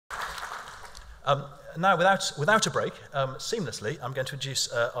Now, without a break, seamlessly, I'm going to introduce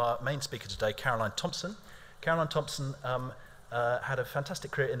our main speaker today, Caroline Thompson. Caroline Thompson had a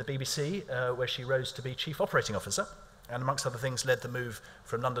fantastic career in the BBC, where she rose to be Chief Operating Officer, and amongst other things, led the move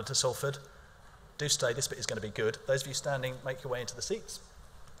from London to Salford. Do stay, this bit is going to be good. Those of you standing, make your way into the seats.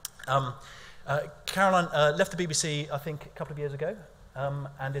 Caroline left the BBC, I think, a couple of years ago,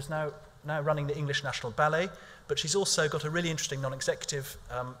 and is now running the English National Ballet, but she's also got a really interesting non-executive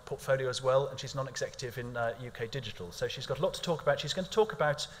portfolio as well, and she's non-executive in UK Digital. So she's got a lot to talk about. She's going to talk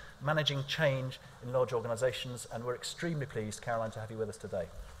about managing change in large organisations, and we're extremely pleased, Caroline, to have you with us today.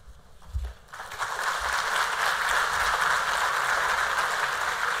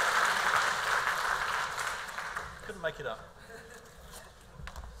 Couldn't make it up.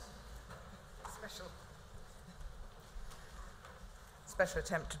 Special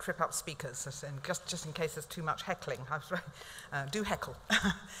attempt to trip up speakers, and just in case there's too much heckling. Do heckle.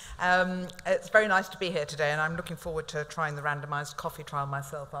 It's very nice to be here today, and I'm looking forward to trying the randomised coffee trial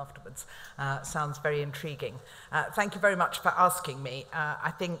myself afterwards. Sounds very intriguing. Thank you very much for asking me.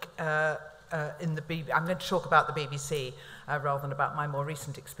 I think I'm going to talk about the BBC rather than about my more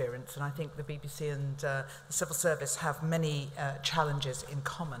recent experience, and I think the BBC and the civil service have many challenges in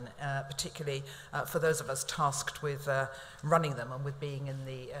common, particularly for those of us tasked with running them and with being in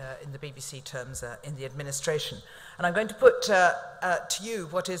the BBC terms in the administration. And I'm going to put to you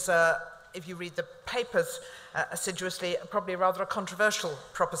what is, if you read the papers assiduously, probably rather a controversial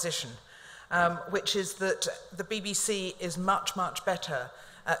proposition, which is that the BBC is much, much better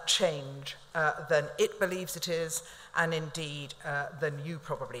at change than it believes it is, and indeed than you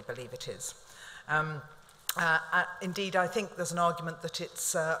probably believe it is. Indeed, I think there's an argument that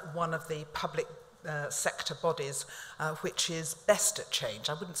it's one of the public sector bodies which is best at change.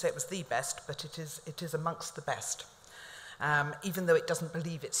 I wouldn't say it was the best, but it is amongst the best, even though it doesn't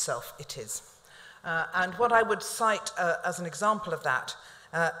believe itself it is. And what I would cite as an example of that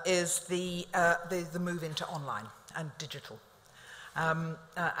is the move into online and digital. John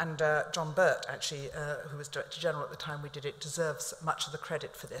Burt, actually, who was Director General at the time we did it, deserves much of the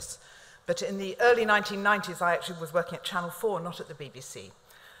credit for this. But in the early 1990s, I actually was working at Channel 4, not at the BBC.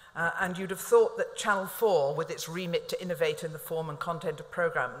 And you'd have thought that Channel 4, with its remit to innovate in the form and content of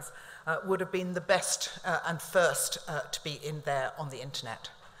programmes, would have been the best and first to be in there on the internet.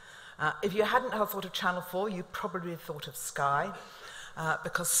 If you hadn't thought of Channel 4, you probably thought of Sky,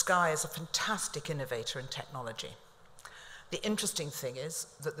 because Sky is a fantastic innovator in technology. The interesting thing is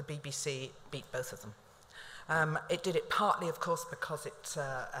that the BBC beat both of them. It did it partly, of course, because it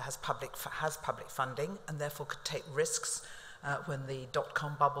has public funding and therefore could take risks when the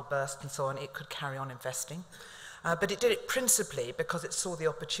dot-com bubble burst and so on. It could carry on investing. But it did it principally because it saw the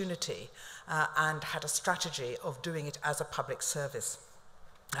opportunity and had a strategy of doing it as a public service,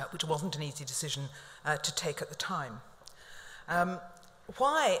 which wasn't an easy decision to take at the time.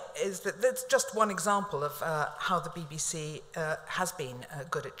 Why is that? That's just one example of how the BBC has been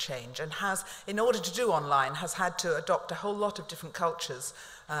good at change, and has, in order to do online, has had to adopt a whole lot of different cultures,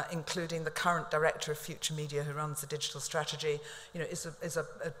 including the current director of Future Media, who runs the digital strategy. You know, is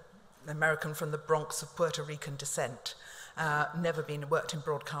an American from the Bronx of Puerto Rican descent, never worked in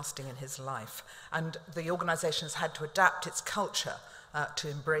broadcasting in his life, and the organisation has had to adapt its culture to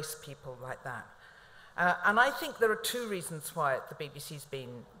embrace people like that. And I think there are two reasons why the BBC's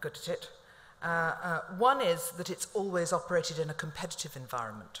been good at it. One is that it's always operated in a competitive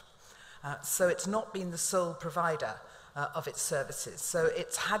environment. So it's not been the sole provider of its services. So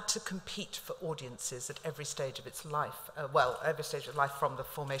it's had to compete for audiences at every stage of its life. Every stage of life from the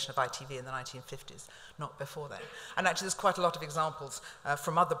formation of ITV in the 1950s, not before then. And actually there's quite a lot of examples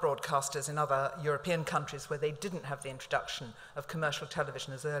from other broadcasters in other European countries where they didn't have the introduction of commercial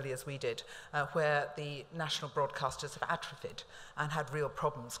television as early as we did, where the national broadcasters have atrophied and had real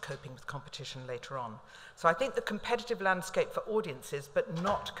problems coping with competition later on. So I think the competitive landscape for audiences, but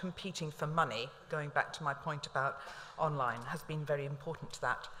not competing for money, going back to my point about online, has been very important to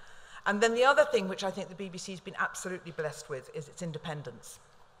that. And then the other thing which I think the BBC's been absolutely blessed with is its independence.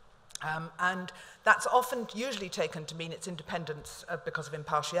 And that's often usually taken to mean its independence because of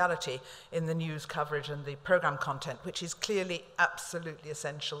impartiality in the news coverage and the programme content, which is clearly absolutely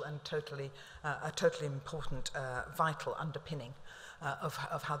essential and a totally important, vital underpinning.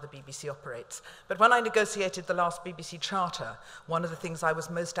 of how the BBC operates. But when I negotiated the last BBC Charter, one of the things I was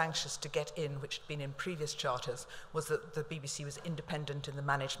most anxious to get in, which had been in previous charters, was that the BBC was independent in the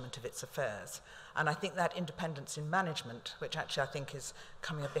management of its affairs. And I think that independence in management, which actually I think is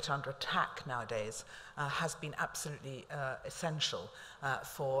coming a bit under attack nowadays, has been absolutely essential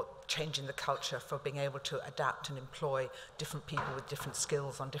for changing the culture, for being able to adapt and employ different people with different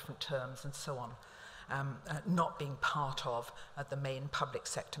skills on different terms and so on. Not being part of the main public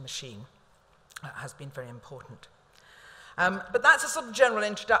sector machine has been very important. But that's a sort of general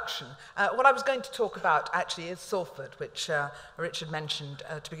introduction. What I was going to talk about actually is Salford, which Richard mentioned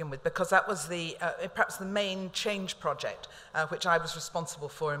to begin with, because that was perhaps the main change project which I was responsible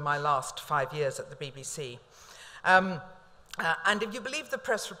for in my last 5 years at the BBC. And if you believe the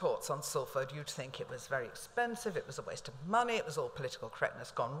press reports on Salford, you'd think it was very expensive, it was a waste of money, it was all political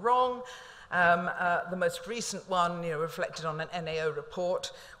correctness gone wrong. The most recent one reflected on an NAO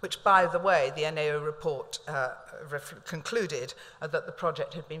report, which, by the way, the NAO report concluded that the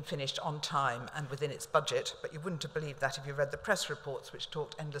project had been finished on time and within its budget, but you wouldn't have believed that if you read the press reports, which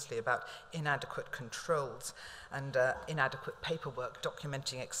talked endlessly about inadequate controls and inadequate paperwork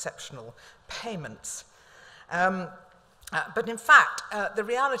documenting exceptional payments. But in fact, the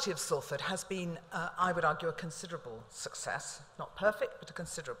reality of Salford has been, I would argue, a considerable success. Not perfect, but a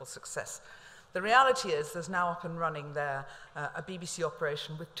considerable success. The reality is there's now up and running there a BBC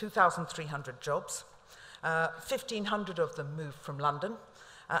operation with 2,300 jobs. 1,500 of them moved from London,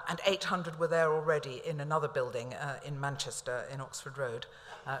 and 800 were there already in another building in Manchester, in Oxford Road.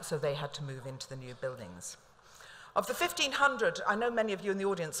 So they had to move into the new buildings. Of the 1,500, I know many of you in the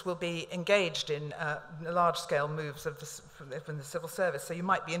audience will be engaged in large-scale moves from the civil service, so you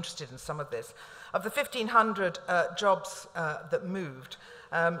might be interested in some of this. Of the 1,500 jobs that moved,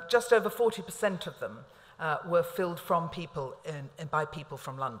 just over 40% of them were filled from people by people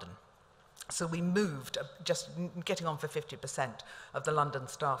from London. So we moved, just getting on for 50% of the London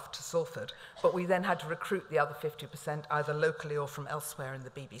staff to Salford, but we then had to recruit the other 50% either locally or from elsewhere in the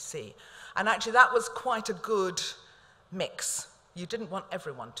BBC. And actually that was quite a good mix. You didn't want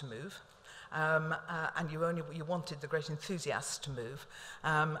everyone to move, and you wanted the great enthusiasts to move,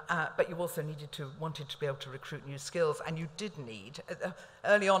 but you also wanted to be able to recruit new skills, and you did need.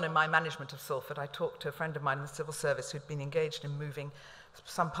 Early on in my management of Salford, I talked to a friend of mine in the civil service who'd been engaged in moving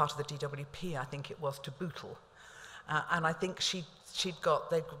some part of the DWP, I think it was, to Bootle, and I think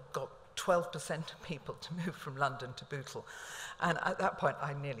they'd got 12% of people to move from London to Bootle. And at that point,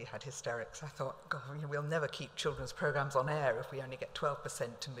 I nearly had hysterics. I thought, God, we'll never keep children's programmes on air if we only get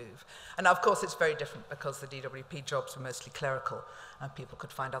 12% to move. And of course, it's very different because the DWP jobs were mostly clerical, and people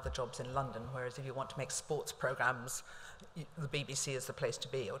could find other jobs in London, whereas if you want to make sports programmes, the BBC is the place to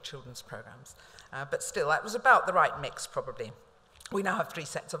be, or children's programmes. But still, that was about the right mix, probably. We now have 3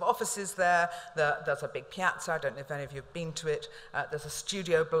 sets of offices there. There's a big piazza. I don't know if any of you have been to it. There's a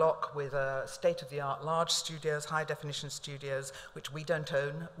studio block with state-of-the-art large studios, high-definition studios, which we don't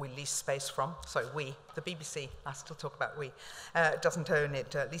own. We lease space from. Sorry, we, the BBC. I still talk about we. Doesn't own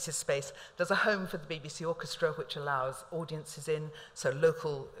it, leases space. There's a home for the BBC Orchestra, which allows audiences in, so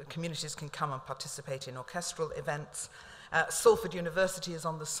local communities can come and participate in orchestral events. Salford University is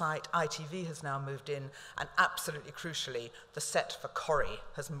on the site, ITV has now moved in, and absolutely crucially, the set for Corrie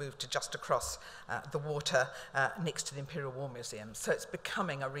has moved to just across the water next to the Imperial War Museum. So it's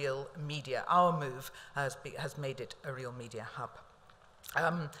becoming a real media. Our move has made it a real media hub.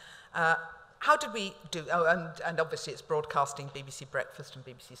 How did we do? Oh, and obviously it's broadcasting BBC Breakfast and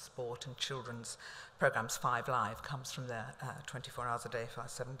BBC Sport and children's programmes. 5 Live comes from there 24 hours a day,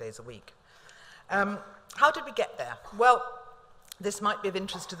 7 days a week. How did we get there? Well, this might be of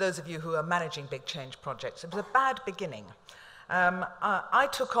interest to those of you who are managing big change projects. It was a bad beginning. I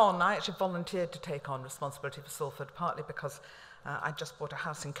actually volunteered to take on responsibility for Salford, partly because I just bought a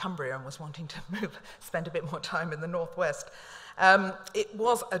house in Cumbria and was wanting to spend a bit more time in the northwest. It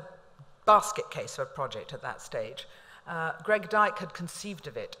was a basket case of a project at that stage. Greg Dyke had conceived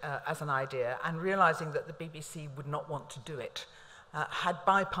of it as an idea, and realising that the BBC would not want to do it, had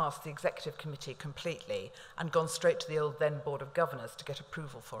bypassed the executive committee completely and gone straight to the old then Board of Governors to get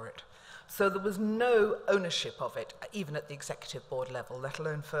approval for it. So there was no ownership of it, even at the executive board level, let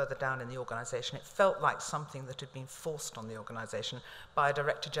alone further down in the organisation. It felt like something that had been forced on the organisation by a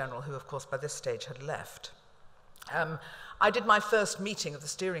Director General who, of course, by this stage had left. I did my first meeting of the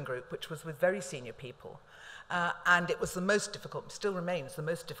steering group, which was with very senior people. And it was the most difficult, still remains the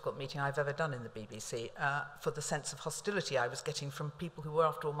most difficult meeting I've ever done in the BBC for the sense of hostility I was getting from people who were,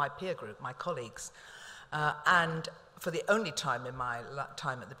 after all, my peer group, my colleagues. And for the only time in my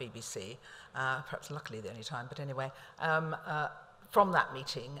time at the BBC, perhaps luckily the only time, but anyway, from that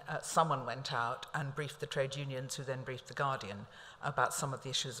meeting, someone went out and briefed the trade unions, who then briefed The Guardian about some of the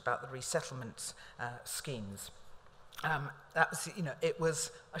issues about the resettlement schemes. That was, it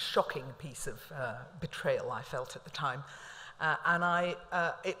was a shocking piece of betrayal, I felt at the time.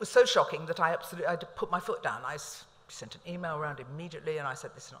 It was so shocking that I had to put my foot down. I sent an email around immediately, and I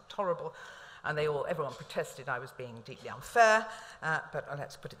said, this is not tolerable. And everyone protested I was being deeply unfair, but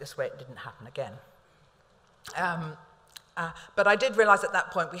let's put it this way, it didn't happen again. But I did realize at that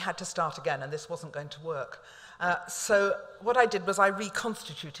point we had to start again, and this wasn't going to work. So what I did was I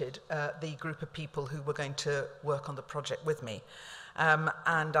reconstituted the group of people who were going to work on the project with me.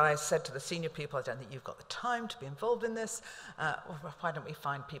 And I said to the senior people, I don't think you've got the time to be involved in this. Why don't we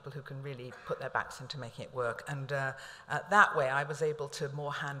find people who can really put their backs into making it work? And that way I was able to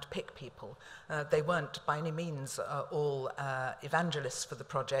more hand-pick people. They weren't by any means all evangelists for the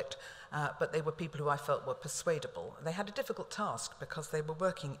project, but they were people who I felt were persuadable. They had a difficult task because they were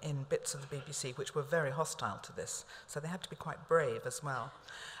working in bits of the BBC which were very hostile to this, so they had to be quite brave as well.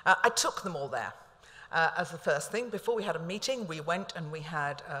 I took them all there. As the first thing, before we had a meeting, we went and we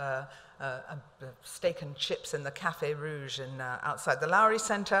had a steak and chips in the Café Rouge outside the Lowry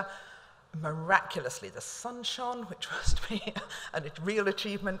Centre. Miraculously, the sun shone, which was to be a real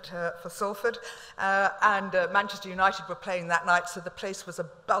achievement for Salford. And Manchester United were playing that night, so the place was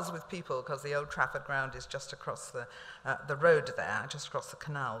abuzz with people because the Old Trafford ground is just across the road there, just across the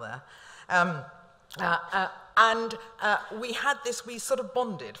canal there. And we had this, we sort of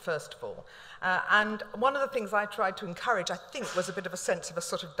bonded, first of all. And one of the things I tried to encourage, I think, was a bit of a sense of a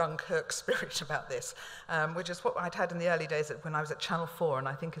sort of Dunkirk spirit about this, which is what I'd had in the early days when I was at Channel 4, and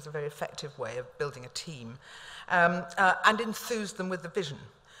I think is a very effective way of building a team, and enthused them with the vision.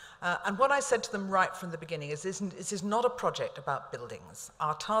 And what I said to them right from the beginning is this is not a project about buildings.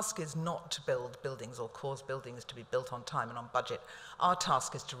 Our task is not to build buildings or cause buildings to be built on time and on budget. Our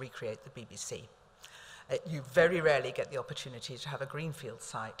task is to recreate the BBC. You very rarely get the opportunity to have a greenfield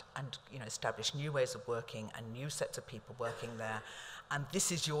site and establish new ways of working and new sets of people working there. And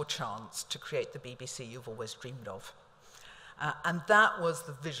this is your chance to create the BBC you've always dreamed of. And that was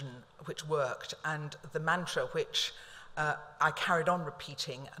the vision which worked, and the mantra which I carried on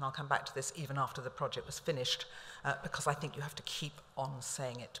repeating, and I'll come back to this even after the project was finished, because I think you have to keep on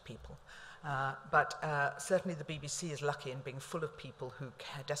saying it to people. But certainly the BBC is lucky in being full of people who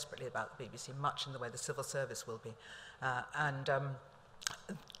care desperately about the BBC, much in the way the civil service will be. And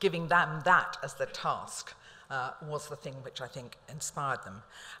giving them that as the task was the thing which I think inspired them.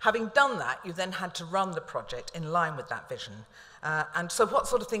 Having done that, you then had to run the project in line with that vision. And so what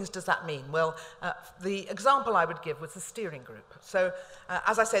sort of things does that mean? Well, the example I would give was the steering group. So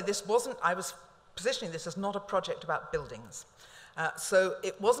as I say, I was positioning this as not a project about buildings. So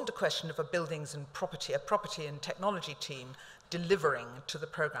it wasn't a question of a property and technology team delivering to the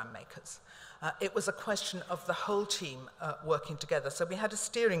program makers. It was a question of the whole team working together. So we had a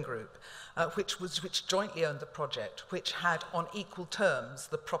steering group which jointly owned the project, which had on equal terms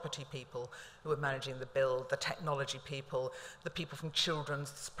the property people who were managing the build, the technology people, the people from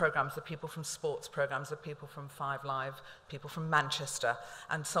children's programs, the people from sports programs, the people from Five Live, people from Manchester,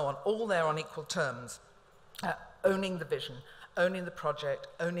 and so on, all there on equal terms, owning the vision, owning the project,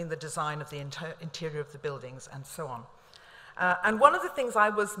 owning the design of the interior of the buildings, and so on. And one of the things I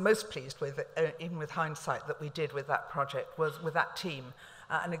was most pleased with, even with hindsight, that we did with that project was with that team.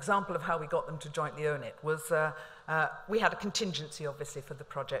 An example of how we got them to jointly own it was we had a contingency, obviously, for the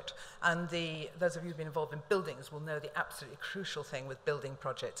project. And those of you who've been involved in buildings will know the absolutely crucial thing with building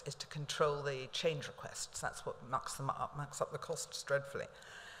projects is to control the change requests. That's what mucks up the costs dreadfully.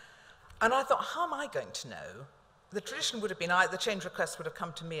 And I thought, how am I going to know? The tradition would have been the change requests would have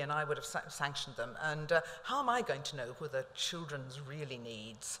come to me and I would have sanctioned them. And how am I going to know whether children's really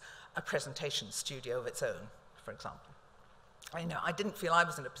needs a presentation studio of its own, for example? I didn't feel I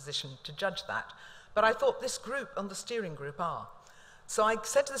was in a position to judge that. But I thought this group on the steering group are. So I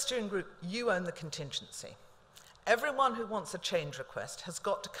said to the steering group, you own the contingency. Everyone who wants a change request has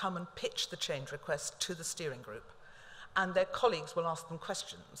got to come and pitch the change request to the steering group. And their colleagues will ask them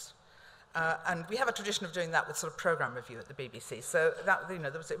questions. And we have a tradition of doing that with sort of programme review at the BBC. So that,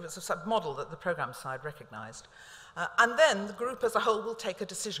 it was a sort of model that the programme side recognised. And then the group as a whole will take a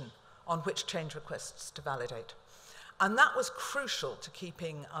decision on which change requests to validate. And that was crucial to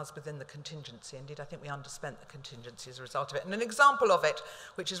keeping us within the contingency. Indeed, I think we underspent the contingency as a result of it. And an example of it,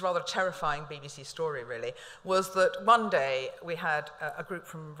 which is rather a terrifying BBC story, really, was that one day we had a group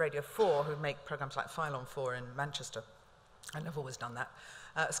from Radio 4 who make programmes like File on 4 in Manchester, and I've always done that,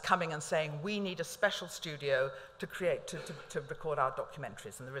 as coming and saying, we need a special studio to record our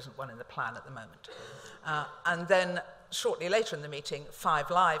documentaries, and there isn't one in the plan at the moment. And then shortly later in the meeting,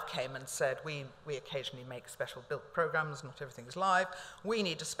 5 Live came and said, we occasionally make special built programs, not everything is live. We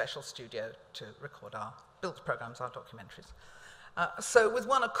need a special studio to record our built programs, our documentaries. So with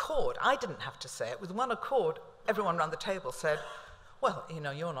one accord, I didn't have to say it, with one accord, everyone around the table said, well, you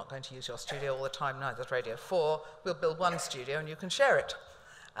know, you're not going to use your studio all the time, neither is Radio 4. We'll build one studio and you can share it.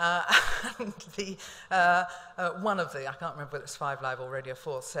 And one of the, I can't remember whether it's 5 Live or Radio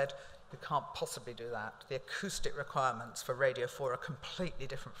 4, said, you can't possibly do that. The acoustic requirements for Radio 4 are completely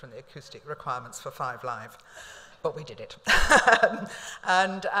different from the acoustic requirements for 5 Live. But we did it.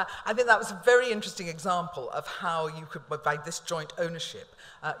 And I think that was a very interesting example of how you could, by this joint ownership,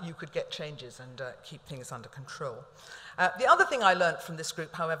 you could get changes and keep things under control. The other thing I learned from this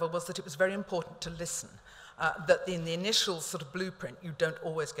group, however, was that it was very important to listen. That in the initial sort of blueprint, you don't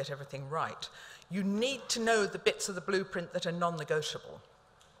always get everything right. You need to know the bits of the blueprint that are non-negotiable,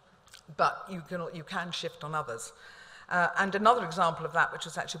 but you can shift on others. And another example of that, which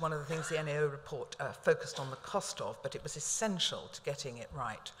was actually one of the things the NAO report focused on the cost of, but it was essential to getting it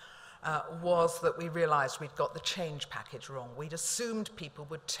right, was that we realized we'd got the change package wrong. We'd assumed people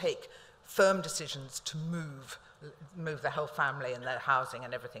would take firm decisions to move their whole family and their housing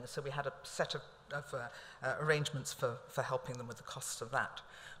and everything. So we had a set of arrangements for helping them with the costs of that,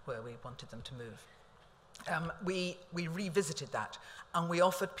 where we wanted them to move. We revisited that, and we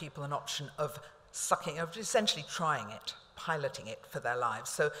offered people an option of essentially trying it, piloting it for their lives.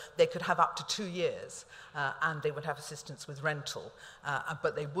 So they could have up to 2 years, and they would have assistance with rental,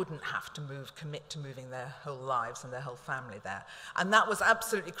 but they wouldn't have to commit to moving their whole lives and their whole family there. And that was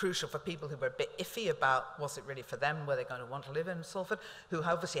absolutely crucial for people who were a bit iffy about, was it really for them, were they going to want to live in Salford, who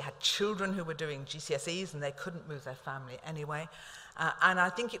obviously had children who were doing GCSEs and they couldn't move their family anyway. And I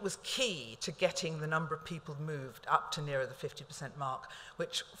think it was key to getting the number of people moved up to nearer the 50% mark,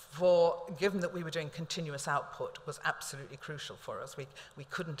 which, given that we were doing continuous output, was absolutely crucial for us. We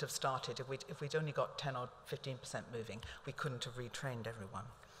couldn't have started, if we'd only got 10 or 15% moving, we couldn't have retrained everyone.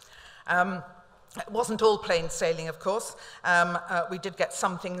 It wasn't all plain sailing, of course. We did get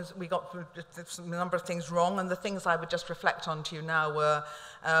some things, we got a number of things wrong, and the things I would just reflect on to you now were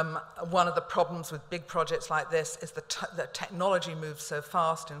one of the problems with big projects like this is that technology moves so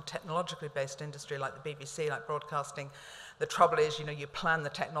fast in technologically based industry like the BBC, like broadcasting. The trouble is, you know, you plan the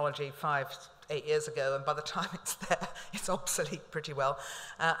technology 5-8 years ago, and by the time it's there, it's obsolete pretty well.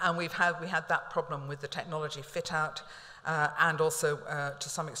 And we had that problem with the technology fit out. And also, to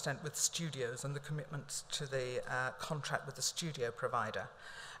some extent, with studios and the commitments to the contract with the studio provider.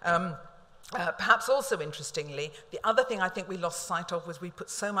 Perhaps also interestingly, the other thing I think we lost sight of was we put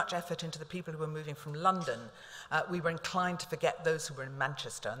so much effort into the people who were moving from London, we were inclined to forget those who were in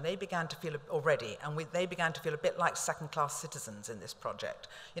Manchester, and they began to feel already, and they began to feel a bit like second-class citizens in this project.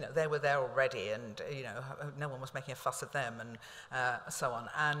 You know, they were there already, and you know, no one was making a fuss of them, and so on.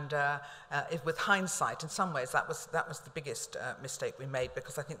 And with hindsight, in some ways, that was the biggest mistake we made,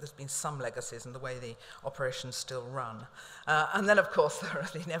 because I think there's been some legacies in the way the operations still run. And then, of course, there are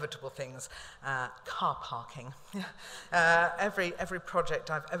the inevitable things. Car parking. Every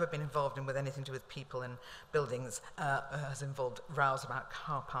project I've ever been involved in with anything to do with people and buildings has involved rows about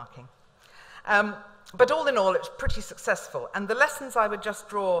car parking. But all in all, it's pretty successful. And the lessons I would just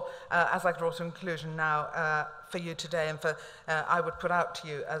draw, as I draw to conclusion now for you today, and I would put out to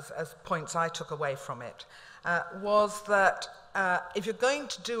you as points I took away from it, was that if you're going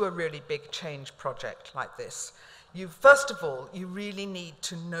to do a really big change project like this, first of all, you really need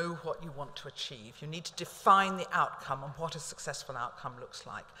to know what you want to achieve. You need to define the outcome and what a successful outcome looks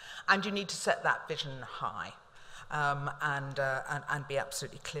like. And you need to set that vision high and be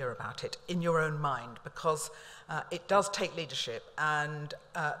absolutely clear about it in your own mind, because it does take leadership, and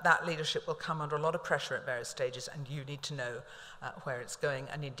that leadership will come under a lot of pressure at various stages, and you need to know where it's going,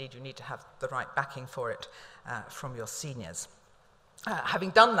 and indeed you need to have the right backing for it from your seniors. Having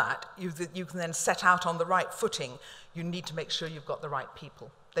done that, you can then set out on the right footing. You need to make sure you've got the right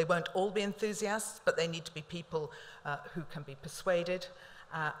people. They won't all be enthusiasts, but they need to be people who can be persuaded.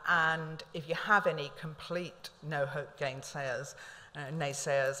 And if you have any complete no-hope naysayers,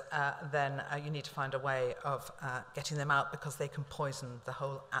 then you need to find a way of getting them out, because they can poison the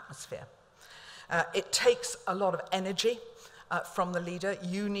whole atmosphere. It takes a lot of energy from the leader.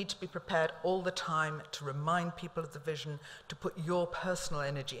 You need to be prepared all the time to remind people of the vision, to put your personal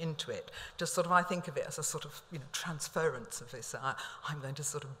energy into it. Just sort of, I think of it as a sort of, transference of this. I'm going to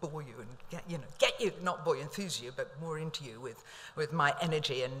sort of bore you and get you, not bore you, enthuse you, but more into you with my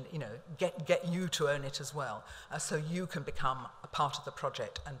energy, and get you to own it as well, so you can become a part of the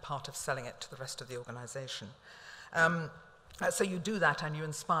project and part of selling it to the rest of the organization. So you do that and you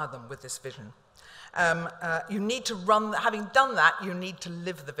inspire them with this vision. You need to having done that, you need to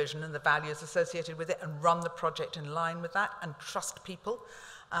live the vision and the values associated with it and run the project in line with that and trust people.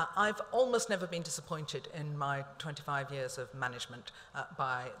 I've almost never been disappointed in my 25 years of management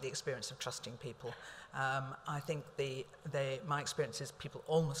by the experience of trusting people. I think my experience is people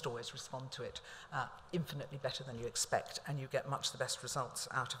almost always respond to it infinitely better than you expect, and you get much the best results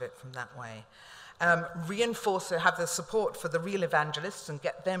out of it from that way. Have the support for the real evangelists and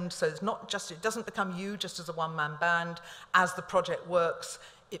get them, so it's not just, it doesn't become you just as a one-man band. As the project works,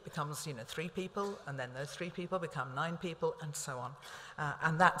 it becomes 3 people, and then those 3 people become 9 people, and so on.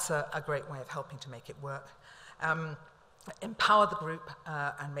 And that's a great way of helping to make it work. Empower the group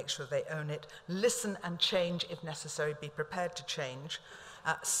and make sure they own it. Listen and change if necessary. Be prepared to change.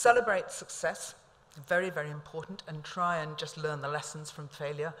 Celebrate success. Very, very important, and try and just learn the lessons from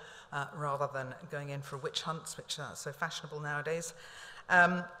failure rather than going in for witch hunts, which are so fashionable nowadays.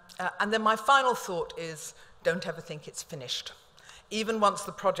 And then my final thought is, don't ever think it's finished. Even once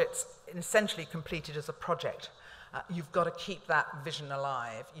the project's essentially completed as a project, you've got to keep that vision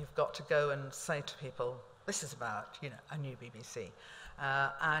alive. You've got to go and say to people, this is about, a new BBC.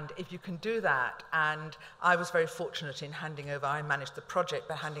 And if you can do that, and I was very fortunate in I managed the project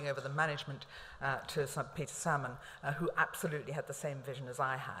by handing over the management to Peter Salmon, who absolutely had the same vision as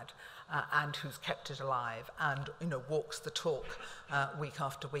I had, and who's kept it alive and walks the talk week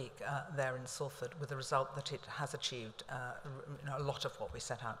after week there in Salford, with the result that it has achieved a lot of what we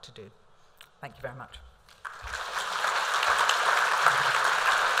set out to do. Thank you very much.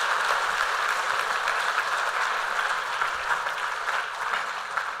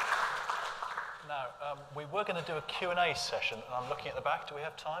 We were going to do a Q&A session, and I'm looking at the back. Do we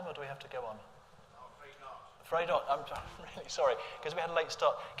have time, or do we have to go on? No, Afraid not. I'm really sorry, because we had a late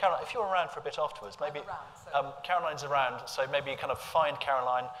start. Caroline, if you're around for a bit afterwards, maybe... Caroline's around, so maybe you kind of find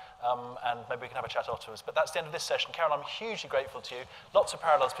Caroline, and maybe we can have a chat afterwards. But that's the end of this session. Caroline, I'm hugely grateful to you. Lots of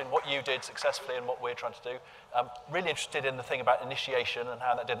parallels between what you did successfully and what we're trying to do. Really interested in the thing about initiation and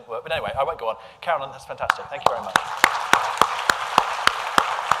how that didn't work. But anyway, I won't go on. Caroline, that's fantastic. Thank you very much.